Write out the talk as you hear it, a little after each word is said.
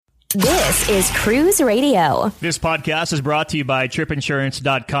This is Cruise Radio. This podcast is brought to you by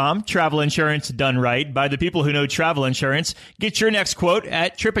TripInsurance.com. Travel insurance done right by the people who know travel insurance. Get your next quote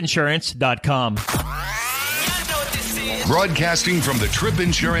at TripInsurance.com. Broadcasting from the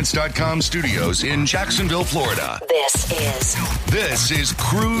TripInsurance.com studios in Jacksonville, Florida. This is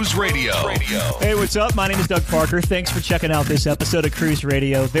Cruise Radio. Hey, what's up? My name is Doug Parker. Thanks for checking out this episode of Cruise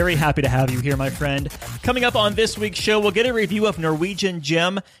Radio. Very happy to have you here, my friend. Coming up on this week's show, we'll get a review of Norwegian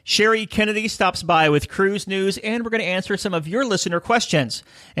Gem. Sherry Kennedy stops by with cruise news, and we're going to answer some of your listener questions.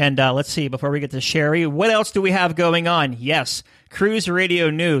 And let's see, before we get to Sherry, what else do we have going on? Yes, Cruise Radio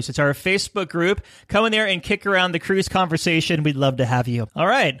News. It's our Facebook group. Come in there and kick around the cruise conversation. We'd love to have you. All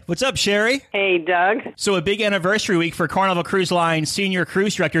right. What's up, Sherry? Hey, Doug. So a big anniversary week for Carnival Cruise Line Senior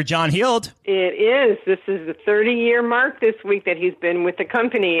Cruise Director John Heald. It is. This is the 30-year mark this week that he's been with the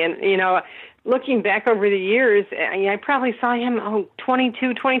company. And, you know, looking back over the years, I probably saw him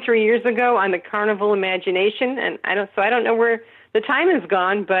 22, 23 years ago on the Carnival Imagination. And I don't know where the time is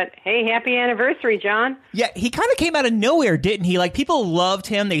gone, but hey, happy anniversary, John. Yeah, he kind of came out of nowhere, didn't he? Like, people loved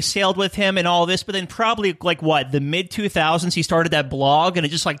him, they sailed with him and all this, but then probably, like, what, the mid-2000s, he started that blog, and it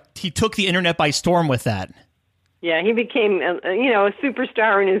just, like, he took the internet by storm with that. Yeah, he became, a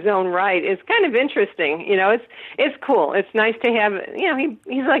superstar in his own right. It's kind of interesting. You know, it's cool. It's nice to have,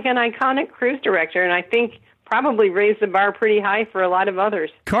 he's like an iconic cruise director, and I think probably raised the bar pretty high for a lot of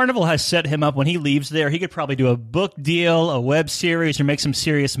others. Carnival has set him up when he leaves there. He could probably do a book deal, a web series, or make some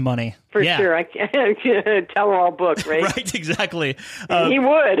serious money. For sure. I can't tell-all book, right? Right, exactly. He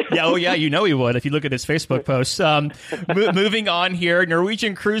would. Yeah, you know he would if you look at his Facebook posts. Moving on here,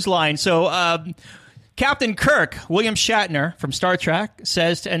 Norwegian Cruise Line. So Captain Kirk, William Shatner from Star Trek,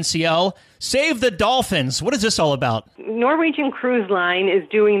 says to NCL, "Save the dolphins." What is this all about? Norwegian Cruise Line is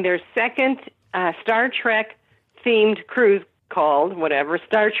doing their second Star Trek themed cruise called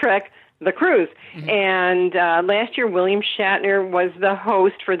Star Trek The Cruise. Mm-hmm. And last year, William Shatner was the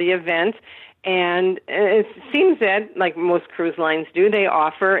host for the event. And it seems that, like most cruise lines do, they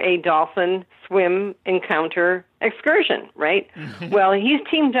offer a dolphin swim encounter excursion, right? Mm-hmm. Well, he's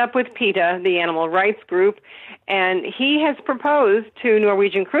teamed up with PETA, the animal rights group, and he has proposed to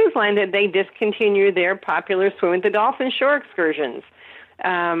Norwegian Cruise Line that they discontinue their popular swim with the dolphin shore excursions.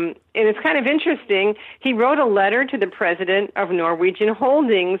 And it's kind of interesting. He wrote a letter to the president of Norwegian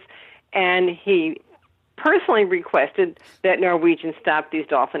Holdings, and he personally requested that Norwegian stop these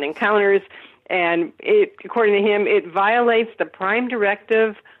dolphin encounters. And according to him, it violates the prime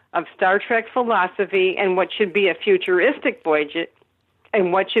directive of Star Trek philosophy and what should be a futuristic voyage.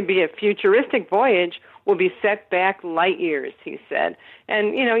 And what should be a futuristic voyage will be set back light years, he said.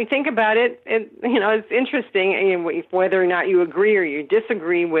 And, you think about it, it's interesting whether or not you agree or you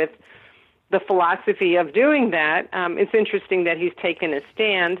disagree with the philosophy of doing that. It's interesting that he's taken a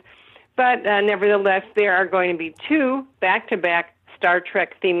stand. But nevertheless, there are going to be 2 back-to-back Star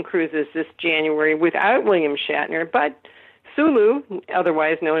Trek-themed cruises this January without William Shatner. But Sulu,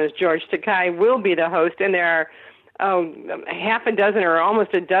 otherwise known as George Takei, will be the host, and there are half a dozen or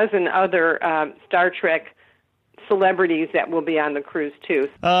almost a dozen other Star Trek celebrities that will be on the cruise, too.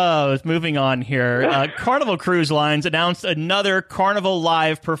 Oh, moving on here. Carnival Cruise Lines announced another Carnival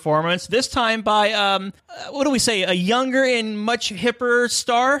Live performance, this time by, a younger and much hipper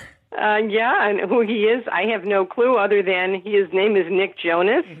star? Yeah, and who he is, I have no clue other than his name is Nick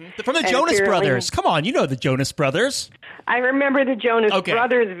Jonas. Mm-hmm. From the Jonas Brothers. Come on, you know the Jonas Brothers. I remember the Jonas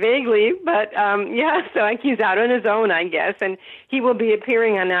Brothers vaguely, but so he's out on his own, I guess, and he will be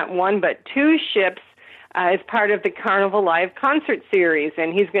appearing on not one but 2 ships as part of the Carnival Live concert series,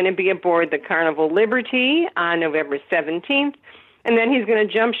 and he's going to be aboard the Carnival Liberty on November 17th, and then he's going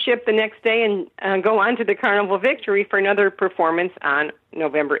to jump ship the next day and go on to the Carnival Victory for another performance on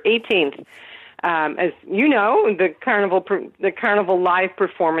November 18th. As you know, the Carnival Live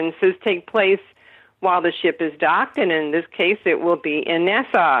performances take place while the ship is docked, and in this case, it will be in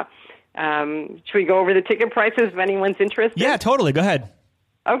Nassau. Should we go over the ticket prices if anyone's interested? Yeah, totally. Go ahead.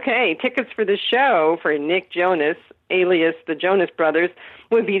 Okay, tickets for the show for Nick Jonas, alias the Jonas Brothers,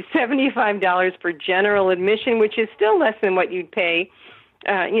 would be $75 for general admission, which is still less than what you'd pay,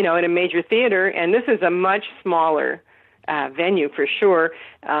 at a major theater. And this is a much smaller venue for sure.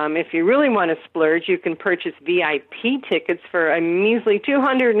 If you really want to splurge, you can purchase VIP tickets for a measly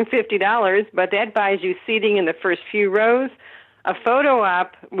 $250, but that buys you seating in the first few rows, a photo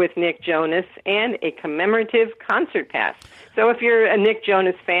op with Nick Jonas, and a commemorative concert pass. So if you're a Nick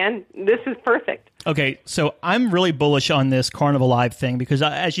Jonas fan, this is perfect. Okay, so I'm really bullish on this Carnival Live thing because,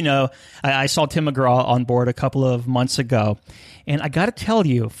 as you know, I saw Tim McGraw on board a couple of months ago, and I got to tell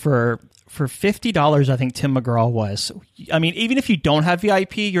you, for for $50, I think Tim McGraw was. I mean, even if you don't have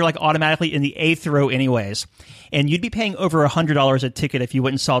VIP, you're like automatically in the 8th row anyways. And you'd be paying over $100 a ticket if you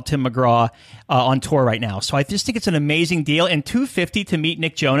went and saw Tim McGraw on tour right now. So I just think it's an amazing deal. And $250 to meet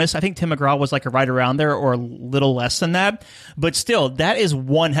Nick Jonas. I think Tim McGraw was like right around there or a little less than that. But still, that is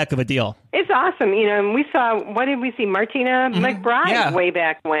one heck of a deal. It's awesome. You know, and we saw, what did we see? Martina McBride way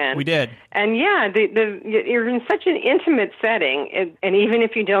back when. We did. And yeah, you're in such an intimate setting. And even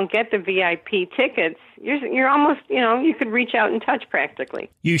if you don't get the VIP tickets, you're almost, you could reach out and touch practically.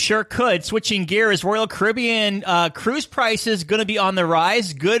 You sure could. Switching gears, Royal Caribbean cruise prices going to be on the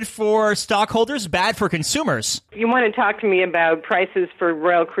rise. Good for stockholders, bad for consumers. You want to talk to me about prices for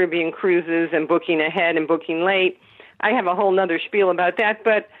Royal Caribbean cruises and booking ahead and booking late. I have a whole nother spiel about that,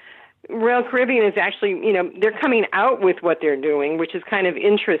 but Royal Caribbean is actually, they're coming out with what they're doing, which is kind of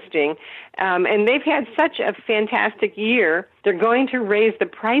interesting. And they've had such a fantastic year. They're going to raise the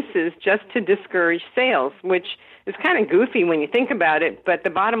prices just to discourage sales, which is kind of goofy when you think about it. But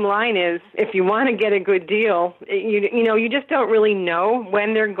the bottom line is, if you want to get a good deal, you just don't really know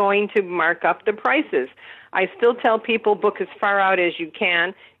when they're going to mark up the prices. I still tell people book as far out as you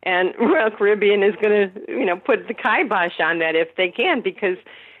can, and Royal Caribbean is going to, put the kibosh on that if they can, because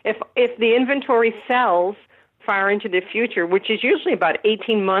if the inventory sells far into the future, which is usually about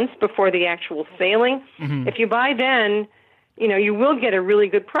 18 months before the actual sailing, if you buy then, you will get a really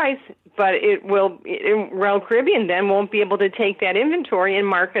good price, but Royal Caribbean then won't be able to take that inventory and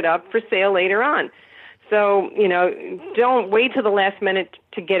mark it up for sale later on. So, don't wait till the last minute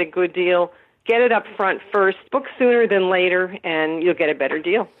to get a good deal. Get it up front first, book sooner than later, and you'll get a better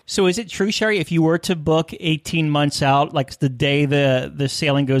deal. So is it true, Sherry, if you were to book 18 months out, like the day the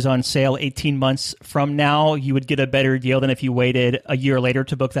sailing goes on sale 18 months from now, you would get a better deal than if you waited a year later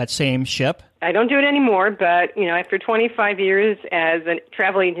to book that same ship? I don't do it anymore, but after 25 years as a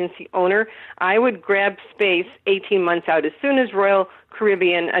travel agency owner, I would grab space 18 months out. As soon as Royal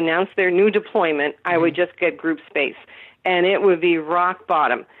Caribbean announced their new deployment, I would just get group space, and it would be rock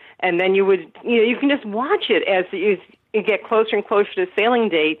bottom. And then you would, you can just watch it as you get closer and closer to sailing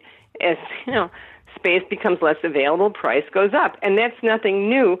date. As space becomes less available, price goes up, and that's nothing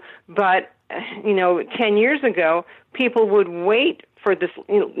new. But 10 years ago, people would wait for this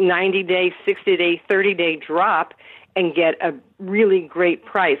 90-day, 60-day, 30-day drop and get a really great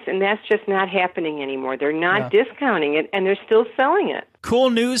price, and that's just not happening anymore. They're not discounting it, and they're still selling it. Cool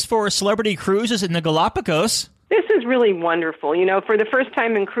news for Celebrity Cruises in the Galapagos. This is really wonderful. For the first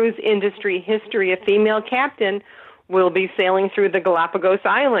time in cruise industry history, a female captain will be sailing through the Galapagos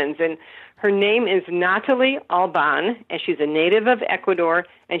Islands. And her name is Natalie Alban, and she's a native of Ecuador,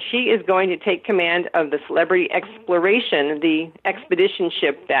 and she is going to take command of the Celebrity Exploration, the expedition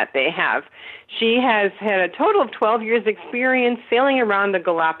ship that they have. She has had a total of 12 years' experience sailing around the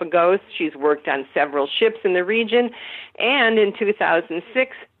Galapagos. She's worked on several ships in the region, and in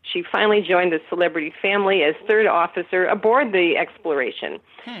 2006, she finally joined the Celebrity family as third officer aboard the Exploration.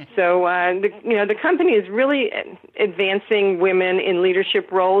 So, the company is really advancing women in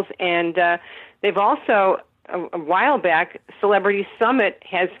leadership roles, and they've also, a while back, Celebrity Summit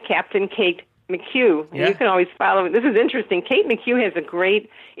has Captain Kate McHugh. And you can always follow. This is interesting. Kate McHugh has a great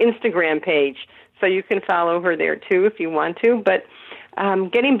Instagram page, so you can follow her there, too, if you want to. But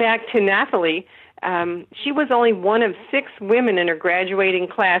getting back to Natalie, she was only one of 6 women in her graduating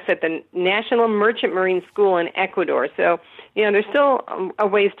class at the National Merchant Marine School in Ecuador. So, there's still a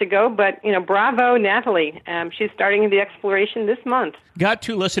ways to go, but, bravo, Natalie. She's starting the exploration this month. Got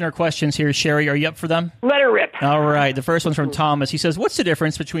 2 listener questions here, Sherry. Are you up for them? Let her rip. All right. The first one's from Thomas. He says, what's the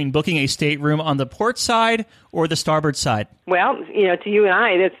difference between booking a stateroom on the port side or the starboard side? Well, to you and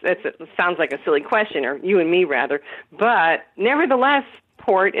I, that sounds like a silly question, or you and me, rather. But nevertheless,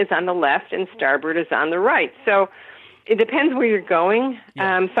 port is on the left and starboard is on the right. So it depends where you're going.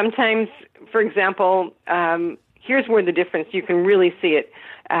 Yeah. Sometimes, for example, here's where the difference, you can really see it.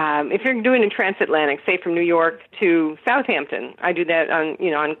 If you're doing a transatlantic, say from New York to Southampton, I do that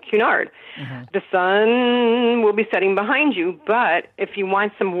on Cunard. Mm-hmm. The sun will be setting behind you, but if you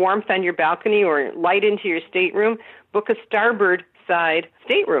want some warmth on your balcony or light into your stateroom, book a starboard side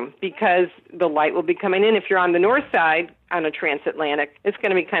stateroom because the light will be coming in. If you're on the north side on a transatlantic, it's going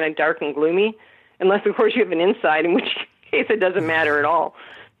to be kind of dark and gloomy, unless, of course, you have an inside, in which case it doesn't matter at all.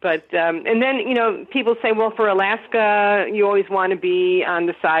 But and then, people say, well, for Alaska, you always want to be on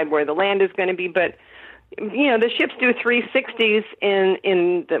the side where the land is going to be. But, the ships do 360s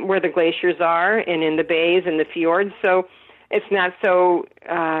where the glaciers are and in the bays and the fjords. So it's not so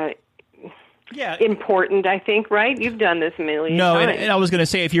important, I think, right? You've done this a million times. And I was going to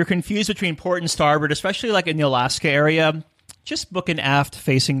say, if you're confused between port and starboard, especially like in the Alaska area, just book an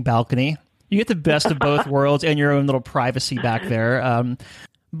aft-facing balcony. You get the best of both worlds and your own little privacy back there.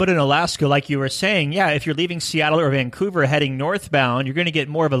 But in Alaska, like you were saying, yeah, if you're leaving Seattle or Vancouver heading northbound, you're going to get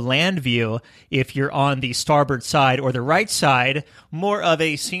more of a land view if you're on the starboard side or the right side, more of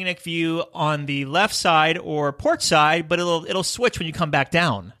a scenic view on the left side or port side, but it'll switch when you come back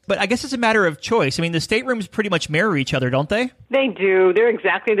down. But I guess it's a matter of choice. I mean, the staterooms pretty much mirror each other, don't they? They do. They're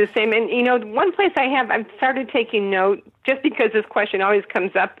exactly the same. And, one place I've started taking note, just because this question always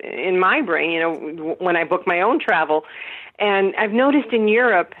comes up in my brain, when I book my own travel. And I've noticed in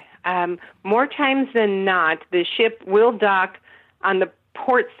Europe, more times than not, the ship will dock on the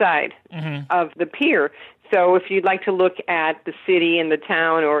port side of the pier. So if you'd like to look at the city and the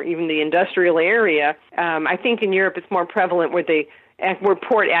town or even the industrial area, I think in Europe it's more prevalent where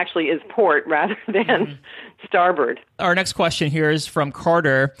port actually is port rather than starboard. Our next question here is from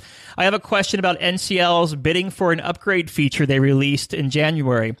Carter. I have a question about NCL's bidding for an upgrade feature they released in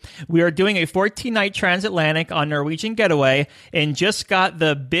January. We are doing a 14-night transatlantic on Norwegian Getaway and just got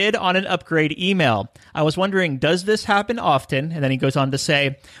the bid on an upgrade email. I was wondering, does this happen often? And then he goes on to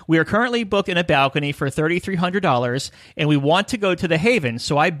say, we are currently booked in a balcony for $3,300 and we want to go to the Haven,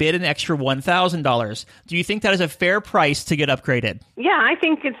 so I bid an extra $1,000. Do you think that is a fair price to get upgraded? Yeah, I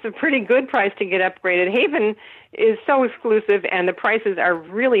think it's a pretty good price to get upgraded. Haven is so exclusive, and the prices are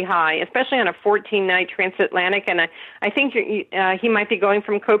really high, especially on a 14-night transatlantic. And I think he might be going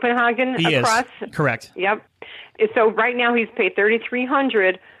from Copenhagen across. He is, correct. Yep. So right now he's paid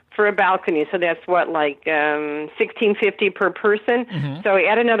 $3,300 for a balcony. So that's like $1,650 per person. Mm-hmm. So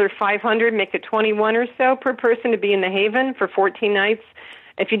add another $500, make it $21 or so per person to be in the Haven for 14 nights.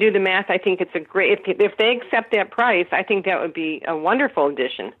 If you do the math, I think it's a great, if they accept that price, I think that would be a wonderful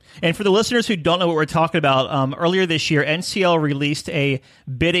addition. And for the listeners who don't know what we're talking about, earlier this year, NCL released a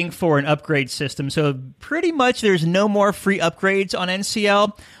bidding for an upgrade system. So pretty much there's no more free upgrades on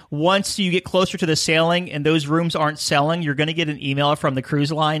NCL. Once you get closer to the sailing and those rooms aren't selling, you're going to get an email from the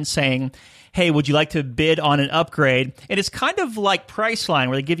cruise line saying, hey, would you like to bid on an upgrade? And it's kind of like Priceline,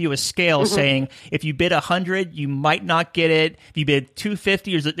 where they give you a scale saying if you bid 100, you might not get it. If you bid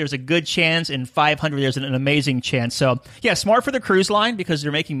 250, there's a good chance, and 500, there's an amazing chance. So, yeah, smart for the cruise line because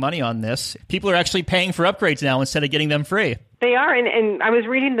they're making money on this. People are actually paying for upgrades now instead of getting them free. They are, and I was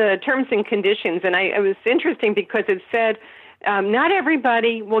reading the terms and conditions, and it was interesting because it said not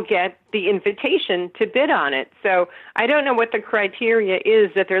everybody will get the invitation to bid on it. So I don't know what the criteria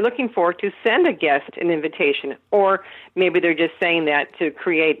is that they're looking for to send a guest an invitation, or maybe they're just saying that to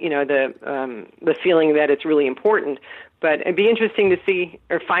create, the feeling that it's really important. But it'd be interesting to see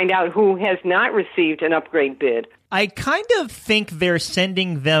or find out who has not received an upgrade bid. I kind of think they're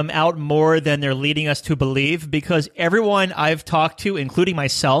sending them out more than they're leading us to believe, because everyone I've talked to, including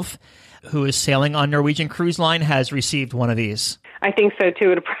myself, who is sailing on Norwegian Cruise Line, has received one of these. I think so,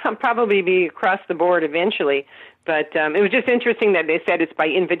 too. It'll probably be across the board eventually. But it was just interesting that they said it's by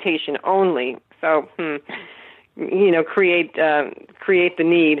invitation only. So, create the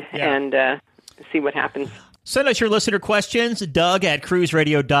need and see what happens. Send us your listener questions, Doug at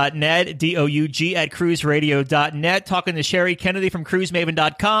cruiseradio.net, DOUG at cruiseradio.net. Talking to Sherry Kennedy from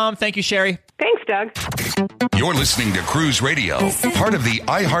cruisemaven.com. Thank you, Sherry. Thanks, Doug. You're listening to Cruise Radio, part of the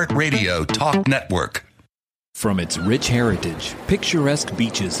iHeartRadio Talk Network. From its rich heritage, picturesque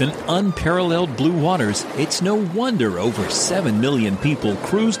beaches, and unparalleled blue waters, it's no wonder over 7 million people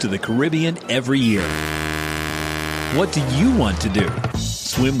cruise to the Caribbean every year. What do you want to do?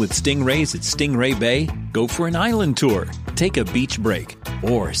 Swim with stingrays at Stingray Bay? Go for an island tour? Take a beach break?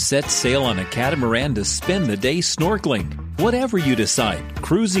 Or set sail on a catamaran to spend the day snorkeling? Whatever you decide,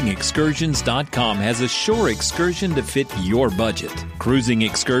 CruisingExcursions.com has a shore excursion to fit your budget. Cruising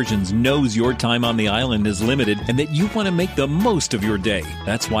Excursions knows your time on the island is limited and that you want to make the most of your day.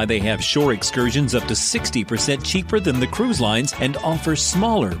 That's why they have shore excursions up to 60% cheaper than the cruise lines and offer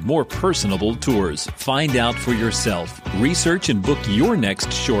smaller, more personable tours. Find out for yourself. Research and book your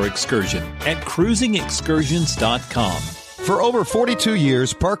next shore excursion at CruisingExcursions.com. For over 42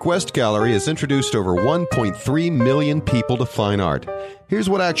 years, Park West Gallery has introduced over 1.3 million people to fine art. Here's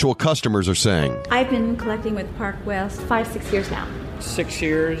what actual customers are saying. I've been collecting with Park West 5-6 years now. 6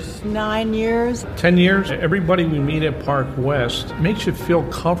 years. 9 years. 10 years. Everybody we meet at Park West makes you feel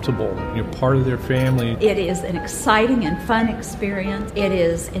comfortable. You're part of their family. It is an exciting and fun experience. It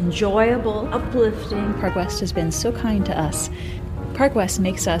is enjoyable, uplifting. Park West has been so kind to us. Park West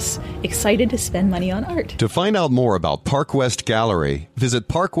makes us excited to spend money on art. To find out more about Park West Gallery, visit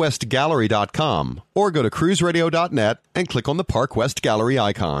parkwestgallery.com or go to cruiseradio.net and click on the Park West Gallery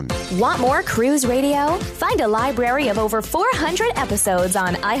icon. Want more Cruise Radio? Find a library of over 400 episodes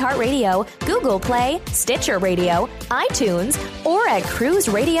on iHeartRadio, Google Play, Stitcher Radio, iTunes, or at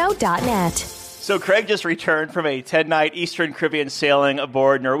cruiseradio.net. So Craig just returned from a 10-night Eastern Caribbean sailing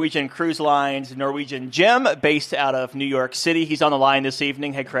aboard Norwegian Cruise Line's Norwegian Gem, based out of New York City. He's on the line this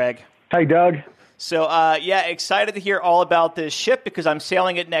evening. Hey, Craig. Hey, Doug. So, excited to hear all about this ship because I'm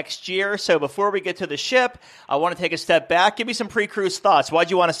sailing it next year. So before we get to the ship, I want to take a step back. Give me some pre-cruise thoughts. Why'd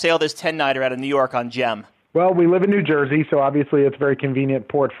you want to sail this 10-nighter out of New York on Gem? Well, we live in New Jersey, so obviously it's a very convenient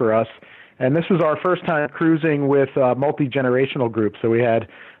port for us. And this was our first time cruising with a multi-generational group. So we had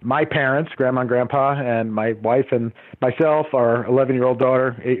my parents, Grandma and Grandpa, and my wife and myself, our 11-year-old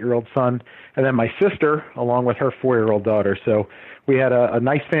daughter, 8-year-old son, and then my sister, along with her 4-year-old daughter. So we had a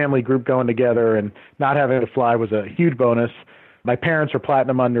nice family group going together, and not having to fly was a huge bonus. My parents are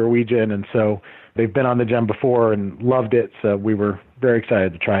platinum on Norwegian, and so they've been on the Gem before and loved it. So we were very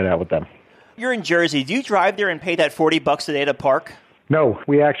excited to try it out with them. You're in Jersey. Do you drive there and pay that $40 a day to park? No,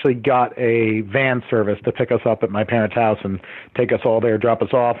 we actually got a van service to pick us up at my parents' house and take us all there, drop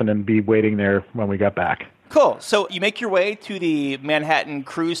us off, and then be waiting there when we got back. Cool. So you make your way to the Manhattan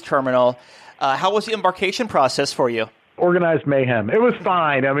Cruise Terminal. How was the embarkation process for you? Organized mayhem. It was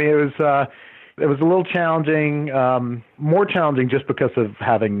fine. I mean, it was a little challenging, more challenging just because of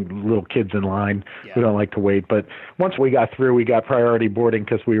having little kids in line who don't like to wait. But once we got through, we got priority boarding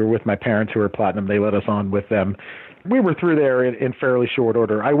because we were with my parents who were platinum. They let us on with them. We were through there in fairly short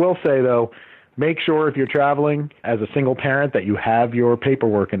order. I will say, though, make sure if you're traveling as a single parent that you have your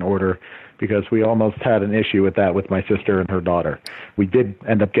paperwork in order, because we almost had an issue with that with my sister and her daughter. We did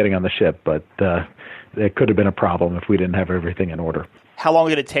end up getting on the ship, but it could have been a problem if we didn't have everything in order. How long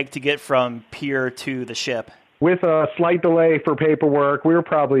did it take to get from pier to the ship? With a slight delay for paperwork, we were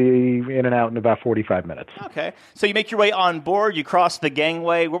probably in and out in about 45 minutes. Okay. So you make your way on board, you cross the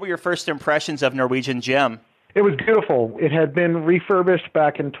gangway. What were your first impressions of Norwegian Gem? It was beautiful. It had been refurbished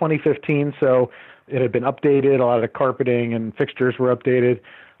back in 2015, so it had been updated. A lot of the carpeting and fixtures were updated,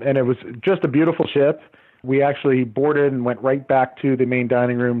 and it was just a beautiful ship. We actually boarded and went right back to the main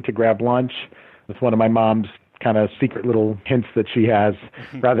dining room to grab lunch. It's one of my mom's kind of secret little hints that she has.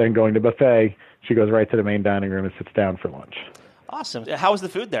 Rather than going to buffet, she goes right to the main dining room and sits down for lunch. Awesome. How was the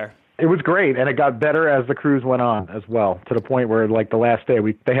food there? It was great, and it got better as the cruise went on as well, to the point where, like, the last day,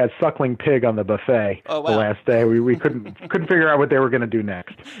 they had suckling pig on the buffet. Oh, wow. The last day. We couldn't figure out what they were going to do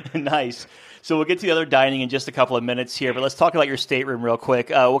next. Nice. So we'll get to the other dining in just a couple of minutes here, but let's talk about your stateroom real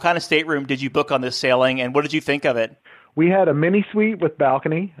quick. What kind of stateroom did you book on this sailing, and what did you think of it? We had a mini suite with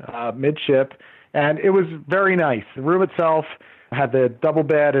balcony, midship, and it was very nice. The room itself had the double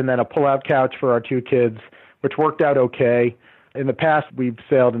bed and then a pull-out couch for our 2 kids, which worked out okay. In the past, we've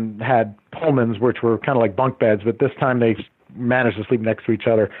sailed and had Pullmans, which were kind of like bunk beds, but this time they managed to sleep next to each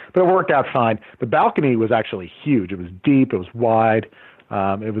other. But it worked out fine. The balcony was actually huge. It was deep. It was wide.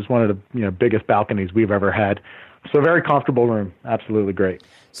 It was one of the biggest balconies we've ever had. So a very comfortable room. Absolutely great.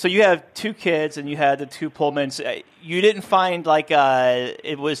 So you have 2 kids and you had the 2 Pullmans. You didn't find like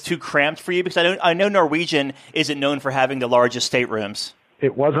it was too cramped for you? Because I know Norwegian isn't known for having the largest staterooms.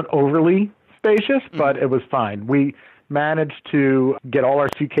 It wasn't overly spacious, but it was fine. We managed to get all our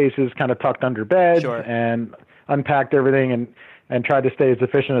suitcases kind of tucked under beds and unpacked everything and tried to stay as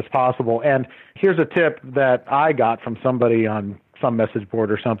efficient as possible. And here's a tip that I got from somebody on some message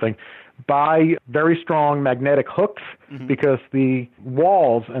board or something. Buy very strong magnetic hooks because the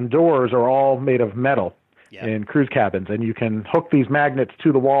walls and doors are all made of metal in cruise cabins, and you can hook these magnets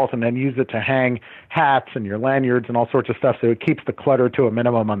to the walls and then use it to hang hats and your lanyards and all sorts of stuff, so it keeps the clutter to a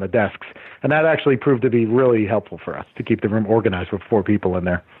minimum on the desks. And that actually proved to be really helpful for us to keep the room organized with 4 people in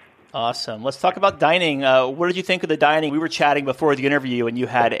there. Awesome. Let's talk about dining. What did you think of the dining? We were chatting before the interview, and you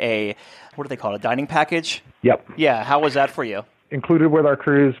had what do they call it, a dining package? Yep. Yeah, how was that for you? Included with our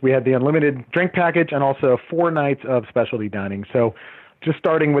cruise, we had the unlimited drink package and also 4 nights of specialty dining. So just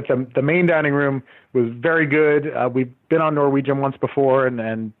starting with the main dining room was very good. We've been on Norwegian once before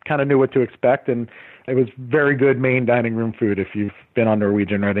and kind of knew what to expect, and it was very good main dining room food if you've been on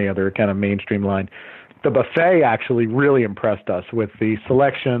Norwegian or any other kind of mainstream line. The buffet actually really impressed us with the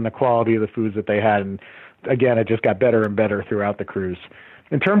selection, the quality of the foods that they had, and again, it just got better and better throughout the cruise.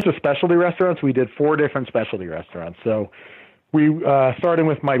 In terms of specialty restaurants, we did 4 different specialty restaurants. So we starting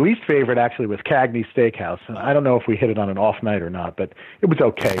with my least favorite actually was Cagney Steakhouse. And I don't know if we hit it on an off night or not, but it was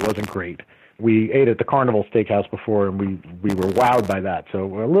okay. It wasn't great. We ate at the Carnival Steakhouse before, and we were wowed by that. So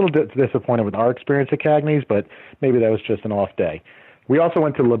we're a little bit disappointed with our experience at Cagney's, but maybe that was just an off day. We also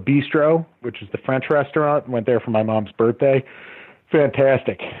went to Le Bistro, which is the French restaurant. Went there for my mom's birthday.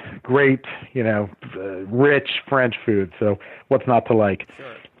 Fantastic. Great, rich French food. So what's not to like?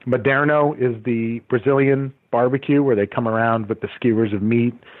 Sure. Moderno is the Brazilian barbecue where they come around with the skewers of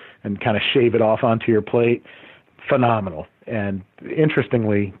meat and kind of shave it off onto your plate. Phenomenal. And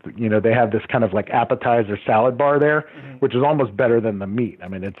interestingly, they have this kind of like appetizer salad bar there, which is almost better than the meat. I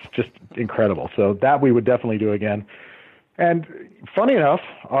mean, it's just incredible. So that we would definitely do again. And funny enough,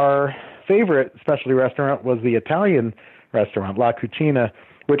 our favorite specialty restaurant was the Italian restaurant, La Cucina,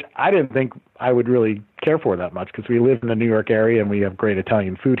 which I didn't think I would really care for that much because we live in the New York area and we have great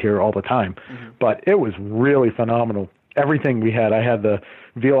Italian food here all the time. But it was really phenomenal. Everything we had. I had the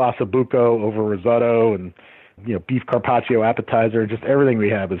veal ossobuco over risotto and beef carpaccio appetizer. Just everything we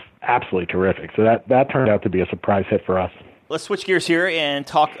had was absolutely terrific. So that turned out to be a surprise hit for us. Let's switch gears here and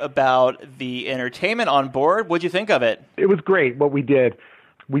talk about the entertainment on board. What'd you think of it? It was great what we did.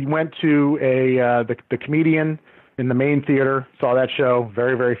 We went to the Comedian in the main theater, saw that show,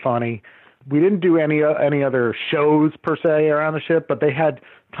 very, very funny. We didn't do any other shows per se around the ship, but they had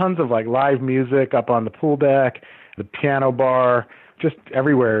tons of like live music up on the pool deck, the piano bar, just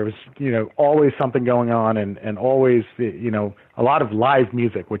everywhere. It was, always something going on and always, a lot of live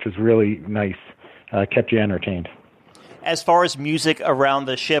music, which was really nice, kept you entertained. As far as music around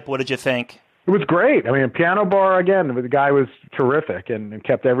the ship, what did you think? It was great. I mean, piano bar, again, the guy was terrific and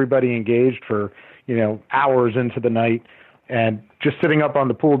kept everybody engaged for, hours into the night. And just sitting up on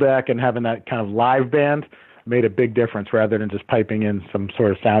the pool deck and having that kind of live band made a big difference rather than just piping in some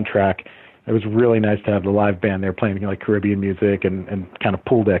sort of soundtrack. It was really nice to have the live band there playing like Caribbean music and kind of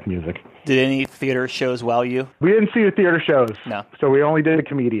pool deck music. Did any theater shows wow you? We didn't see the theater shows. No. So we only did a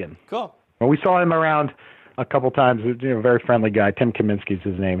Comedian. Cool. Well, we saw him around a couple times. Very friendly guy. Tim Kaminsky's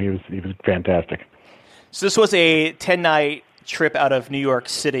his name. He was fantastic. So this was a 10-night trip out of New York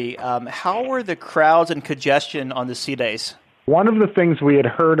City. How were the crowds and congestion on the sea days? One of the things we had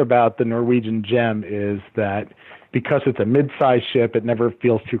heard about the Norwegian Gem is that because it's a mid-sized ship, it never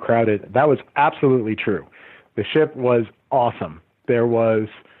feels too crowded. That was absolutely true. The ship was awesome. There was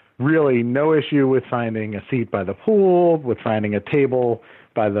really no issue with finding a seat by the pool, with finding a table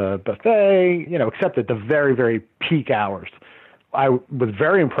by the buffet, except at the very, very peak hours. I was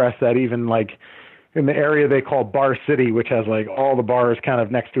very impressed that even like in the area they call Bar City, which has like all the bars kind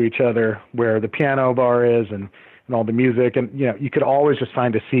of next to each other where the piano bar is and all the music, and you could always just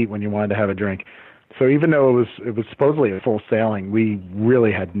find a seat when you wanted to have a drink. So even though it was supposedly a full sailing, we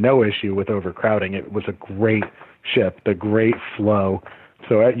really had no issue with overcrowding. It was a great ship, the great flow.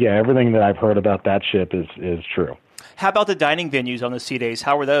 So everything that I've heard about that ship is true. How about the dining venues on the sea days?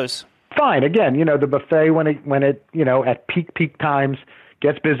 How were those? Fine. Again, the buffet when it at peak times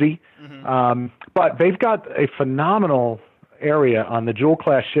gets busy, but they've got a phenomenal area on the Jewel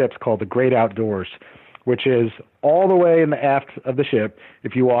class ships called the Great Outdoors, which is all the way in the aft of the ship.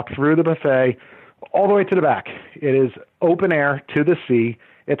 If you walk through the buffet, all the way to the back, it is open air to the sea.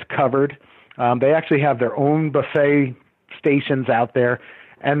 It's covered. They actually have their own buffet stations out there,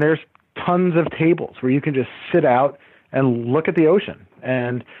 and there's tons of tables where you can just sit out and look at the ocean.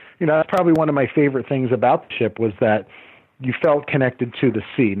 And that's probably one of my favorite things about the ship was that you felt connected to the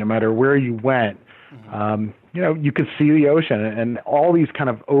sea. No matter where you went, you could see the ocean, and all these kind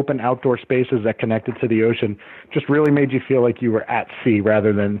of open outdoor spaces that connected to the ocean just really made you feel like you were at sea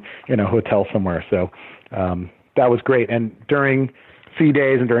rather than in a hotel somewhere. So that was great. And during sea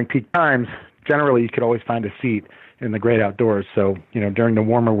days and during peak times, generally you could always find a seat in the Great Outdoors. So, during the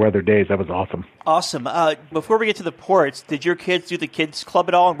warmer weather days, that was awesome. Awesome. Before we get to the ports, did your kids do the kids club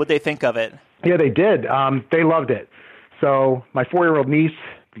at all, and what did they think of it? Yeah, they did. They loved it. So my 4-year-old niece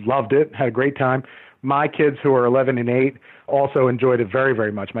loved it, had a great time. My kids, who are 11 and 8, also enjoyed it very,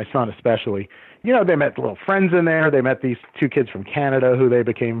 very much, my son especially. They met little friends in there. They met these 2 kids from Canada who they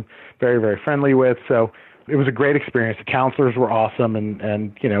became very, very friendly with. So it was a great experience. The counselors were awesome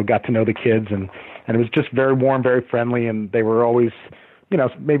and got to know the kids. And it was just very warm, very friendly. And they were always,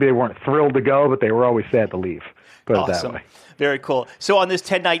 maybe they weren't thrilled to go, but they were always sad to leave. Put it that way. Very cool. So on this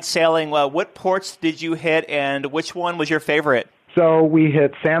 10-night sailing, what ports did you hit, and which one was your favorite? So we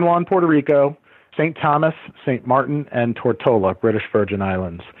hit San Juan, Puerto Rico, St. Thomas, St. Martin, and Tortola, British Virgin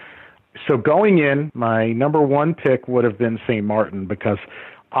Islands. So going in, my number 1 pick would have been St. Martin because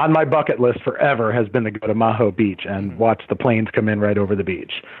on my bucket list forever has been to go to Maho Beach and watch the planes come in right over the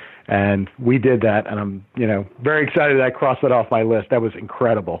beach. And we did that, and I'm, very excited that I crossed that off my list. That was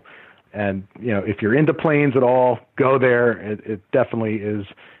incredible. And, if you're into planes at all, go there. It definitely is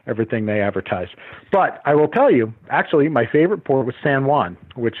everything they advertise. But I will tell you, actually, my favorite port was San Juan,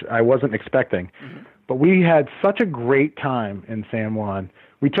 which I wasn't expecting. But we had such a great time in San Juan.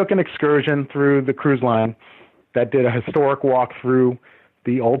 We took an excursion through the cruise line that did a historic walk through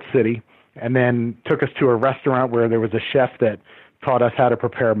the old city, and then took us to a restaurant where there was a chef that taught us how to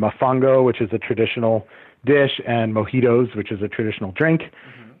prepare mofongo, which is a traditional dish, and mojitos, which is a traditional drink.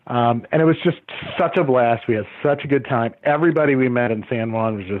 And it was just such a blast. We had such a good time. Everybody we met in San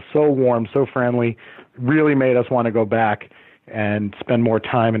Juan was just so warm, so friendly, really made us want to go back and spend more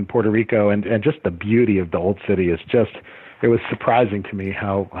time in Puerto Rico. And just the beauty of the old city is just, it was surprising to me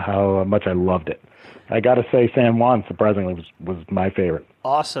how much I loved it. I got to say San Juan, surprisingly, was my favorite.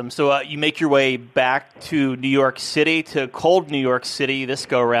 Awesome. So you make your way back to New York City, to cold New York City this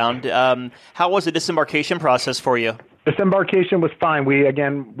go-around. How was the disembarkation process for you? Disembarkation was fine.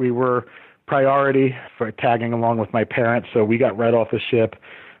 We were priority for tagging along with my parents, so we got right off the ship.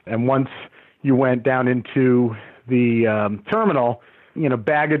 And once you went down into the terminal,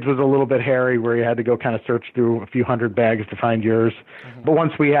 baggage was a little bit hairy, where you had to go kind of search through a few hundred bags to find yours. But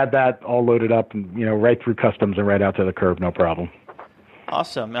once we had that all loaded up, and right through customs and right out to the curb, no problem.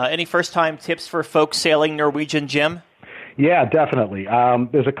 Awesome. Any first-time tips for folks sailing Norwegian, Jim? Yeah, definitely.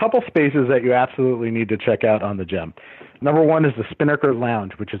 There's a couple spaces that you absolutely need to check out on the Gem. Number one is the Spinnaker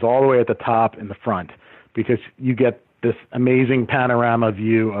Lounge, which is all the way at the top in the front, because you get this amazing panorama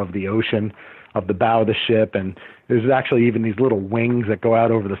view of the ocean, of the bow of the ship, and there's actually even these little wings that go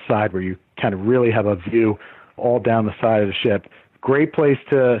out over the side where you kind of really have a view all down the side of the ship. Great place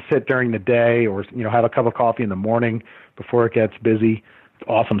to sit during the day, or have a cup of coffee in the morning before it gets busy.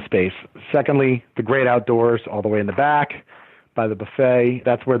 Awesome space. Secondly, the great outdoors all the way in the back by the buffet.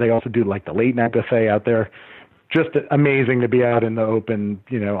 That's where they also do like the late night buffet out there. Just amazing to be out in the open,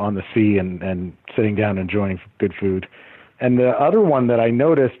 on the sea and sitting down enjoying good food. And the other one that I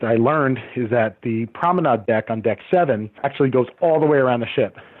learned is that the promenade deck on deck 7 actually goes all the way around the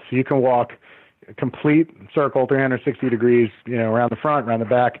ship. So you can walk a complete circle, 360 degrees, around the front, around the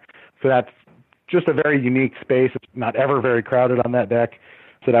back. So that's just a very unique space. It's not ever very crowded on that deck.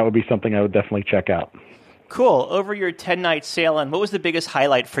 So that would be something I would definitely check out. Cool. Over your 10-night sailing, what was the biggest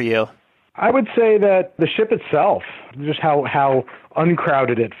highlight for you? I would say that the ship itself, just how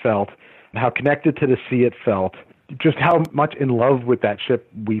uncrowded it felt, how connected to the sea it felt, just how much in love with that ship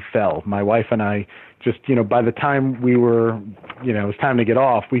we fell. My wife and I just, by the time we were, it was time to get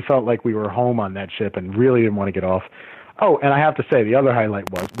off, we felt like we were home on that ship and really didn't want to get off. Oh, and I have to say, the other highlight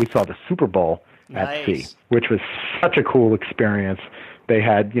was we saw the Super Bowl at sea, which was such a cool experience. They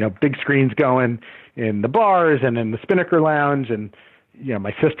had, big screens going in the bars and in the Spinnaker Lounge. And,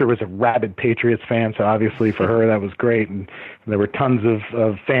 my sister was a rabid Patriots fan, so obviously for her that was great. And there were tons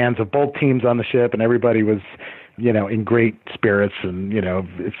of fans of both teams on the ship, and everybody was, in great spirits and,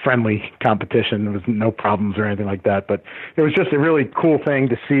 friendly competition. There was no problems or anything like that. But it was just a really cool thing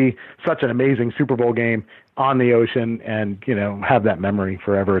to see such an amazing Super Bowl game on the ocean and, have that memory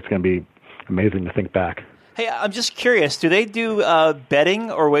forever. It's going to be amazing to think back. Hey, I'm just curious, do they do betting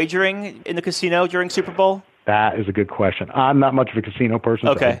or wagering in the casino during Super Bowl? That is a good question. I'm not much of a casino person,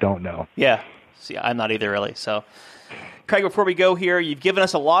 so I don't know. Yeah. See, I'm not either, really. So, Craig, before we go here, you've given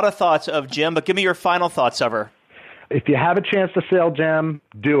us a lot of thoughts of Jim, but give me your final thoughts of her. If you have a chance to sail Gem,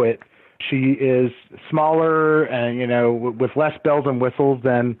 do it. She is smaller and, with less bells and whistles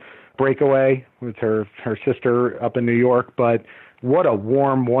than Breakaway with her sister up in New York, but what a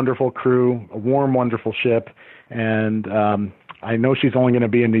warm, wonderful crew, a warm, wonderful ship. And I know she's only going to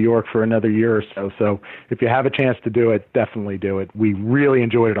be in New York for another year or so. So if you have a chance to do it, definitely do it. We really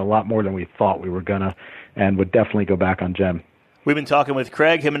enjoyed it a lot more than we thought we were going to, and would definitely go back on Gem. We've been talking with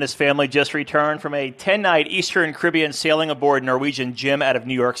Craig. Him and his family just returned from a 10-night Eastern Caribbean sailing aboard Norwegian Gem out of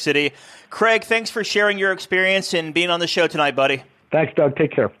New York City. Craig, thanks for sharing your experience and being on the show tonight, buddy. Thanks, Doug.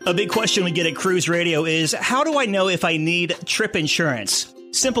 Take care. A big question we get at Cruise Radio is, how do I know if I need trip insurance?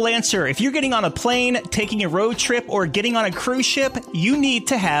 Simple answer. If you're getting on a plane, taking a road trip, or getting on a cruise ship, you need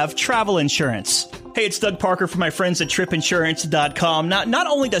to have travel insurance. Hey, it's Doug Parker from my friends at TripInsurance.com. Not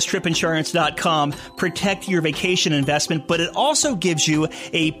only does TripInsurance.com protect your vacation investment, but it also gives you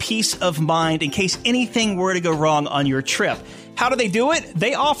a peace of mind in case anything were to go wrong on your trip. How do they do it?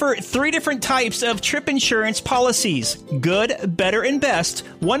 They offer 3 different types of trip insurance policies. Good, better, and best.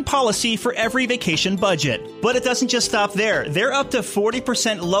 One policy for every vacation budget. But it doesn't just stop there. They're up to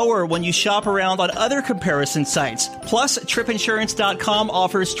 40% lower when you shop around on other comparison sites. Plus, TripInsurance.com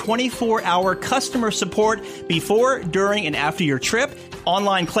offers 24-hour customer support before, during, and after your trip,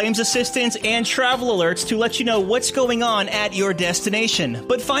 online claims assistance, and travel alerts to let you know what's going on at your destination.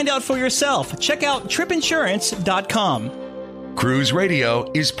 But find out for yourself. Check out TripInsurance.com. Cruise Radio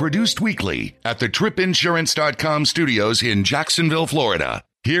is produced weekly at the TripInsurance.com studios in Jacksonville, Florida.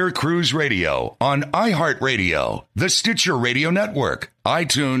 Hear Cruise Radio on iHeartRadio, the Stitcher Radio Network,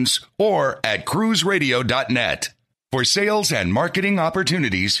 iTunes, or at cruiseradio.net. For sales and marketing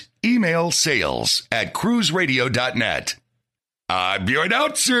opportunities, email sales@cruiseradio.net. I'm your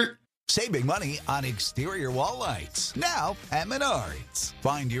announcer. Saving money on exterior wall lights. Now at Menards.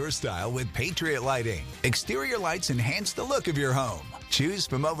 Find your style with Patriot Lighting. Exterior lights enhance the look of your home. Choose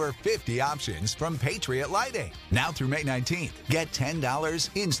from over 50 options from Patriot Lighting. Now through May 19th, get $10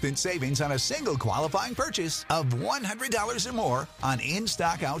 instant savings on a single qualifying purchase of $100 or more on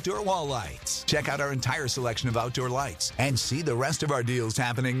in-stock outdoor wall lights. Check out our entire selection of outdoor lights and see the rest of our deals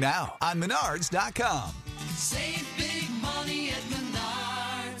happening now on Menards.com. Save